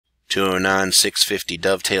209 650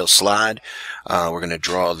 dovetail slide. We're going to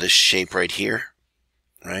draw this shape right here.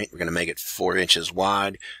 Right, we're going to make it 4 inches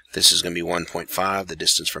wide. This is going to be 1.5. The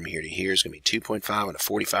distance from here to here is going to be 2.5 and a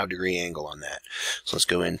 45-degree angle on that. So let's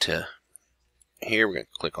go into here. We're going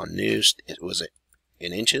to click on New. It was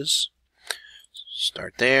in inches.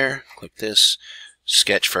 Start there. Click this.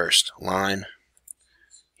 Sketch first. Line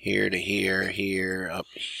here to here, here, up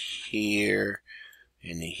here,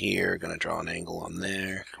 into here. Going to draw an angle on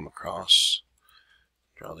there. Come across.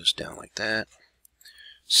 Draw this down like that.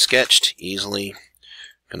 Sketched easily.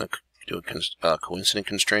 Going to do a coincident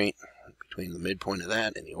constraint between the midpoint of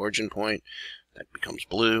that and the origin point. That becomes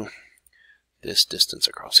blue. This distance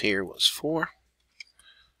across here was 4.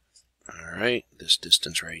 Alright, this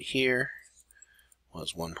distance right here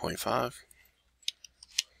was 1.5.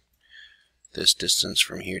 This distance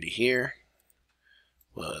from here to here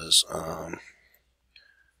was, let's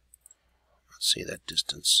see, that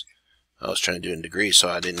distance. I was trying to do it in degrees, so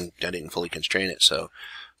I didn't fully constrain it. So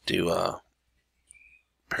do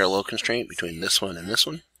parallel constraint between this one and this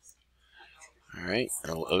one. Alright,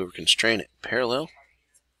 and we'll over constrain it. Parallel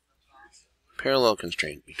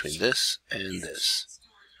constraint between this and this.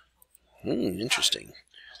 Interesting.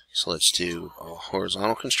 So let's do a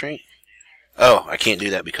horizontal constraint. Oh, I can't do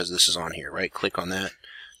that because this is on here. Right click on that,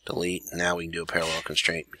 delete. Now we can do a parallel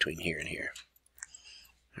constraint between here and here.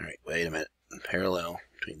 Alright, wait a minute. Parallel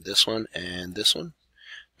between this one and this one.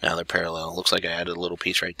 Now they're parallel. Looks like I added a little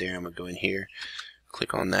piece right there. I'm going to go in here.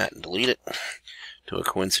 Click on that and delete it. Do a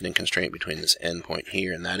coincident constraint between this endpoint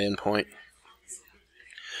here and that endpoint.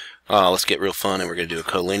 Let's get real fun, and we're going to do a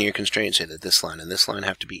collinear constraint. Say that this line and this line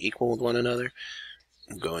have to be equal with one another.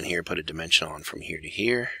 Go in here, put a dimension on from here to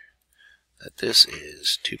here. That this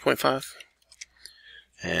is 2.5.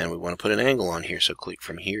 And we want to put an angle on here, so click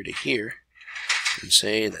from here to here and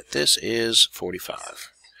say that this is 45.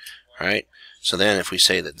 Alright, so then if we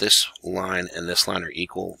say that this line and this line are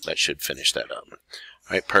equal, that should finish that up.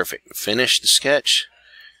 Alright, perfect. Finish the sketch.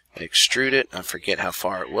 Extrude it. I forget how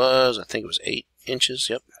far it was. I think it was 8 inches.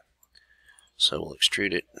 Yep. So we'll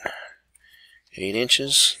extrude it 8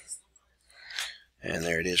 inches. And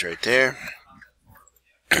there it is right there.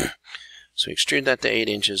 So we extrude that to 8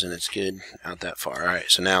 inches, and it's good out that far.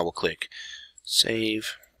 Alright, so now we'll click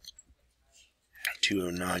Save.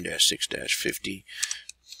 209-6-50.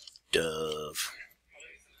 Dove.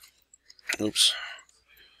 Oops.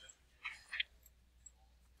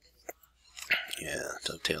 Yeah,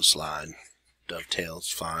 dovetail slide.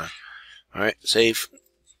 Dovetail's fine. Alright, save.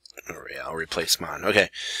 I'll replace mine. Okay.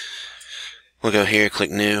 We'll go here,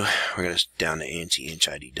 click New. We're going to down to anti-inch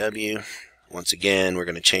IDW. Once again, we're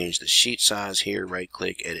going to change the sheet size here. Right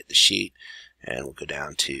click, edit the sheet, and we'll go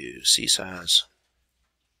down to C size.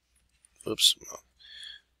 Oops.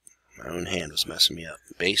 My own hand was messing me up.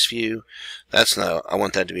 Base view. That's not, I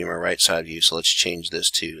want that to be my right side view, so let's change this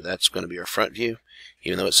to, that's going to be our front view.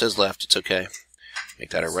 Even though it says left, it's okay.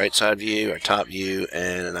 Make that our right side view, our top view,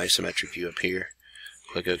 and an isometric view up here.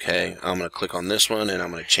 Click OK. I'm going to click on this one, and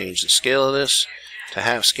I'm going to change the scale of this to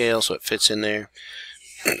half scale so it fits in there.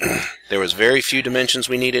 There was very few dimensions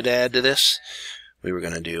we needed to add to this. We were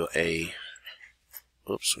going to do a,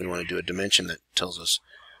 we want to do a dimension that tells us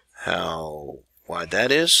how wide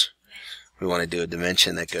that is. We want to do a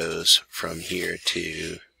dimension that goes from here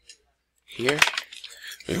to here.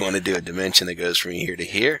 We want to do a dimension that goes from here to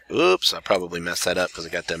here. Oops, I probably messed that up because I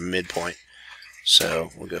got that midpoint. So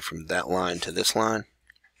we'll go from that line to this line.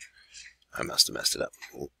 I must have messed it up.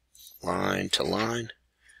 Line to line.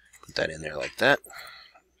 Put that in there like that.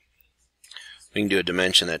 We can do a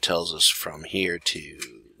dimension that tells us from here to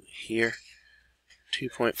here.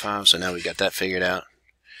 2.5. So now we got that figured out.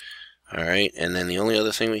 Alright, and then the only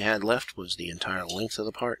other thing we had left was the entire length of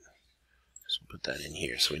the part. So we'll put that in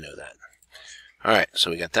here so we know that. Alright,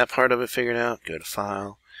 so we got that part of it figured out. Go to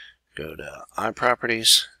File, go to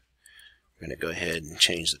iProperties. We're going to go ahead and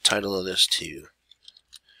change the title of this to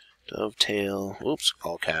Dovetail,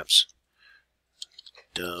 all caps,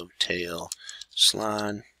 Dovetail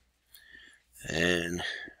Slide, and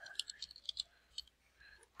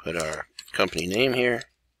put our company name here.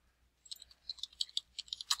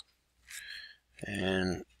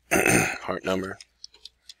 And part number,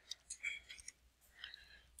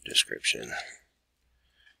 description.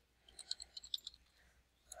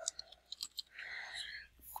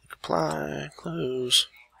 Click apply, close.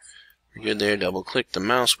 We're good there. Double click the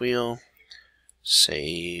mouse wheel,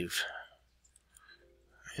 save.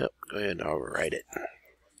 Yep, go ahead and overwrite it.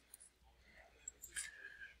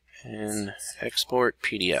 And export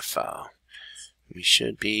PDF file. We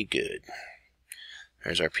should be good.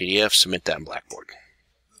 There's our PDF. Submit that in Blackboard.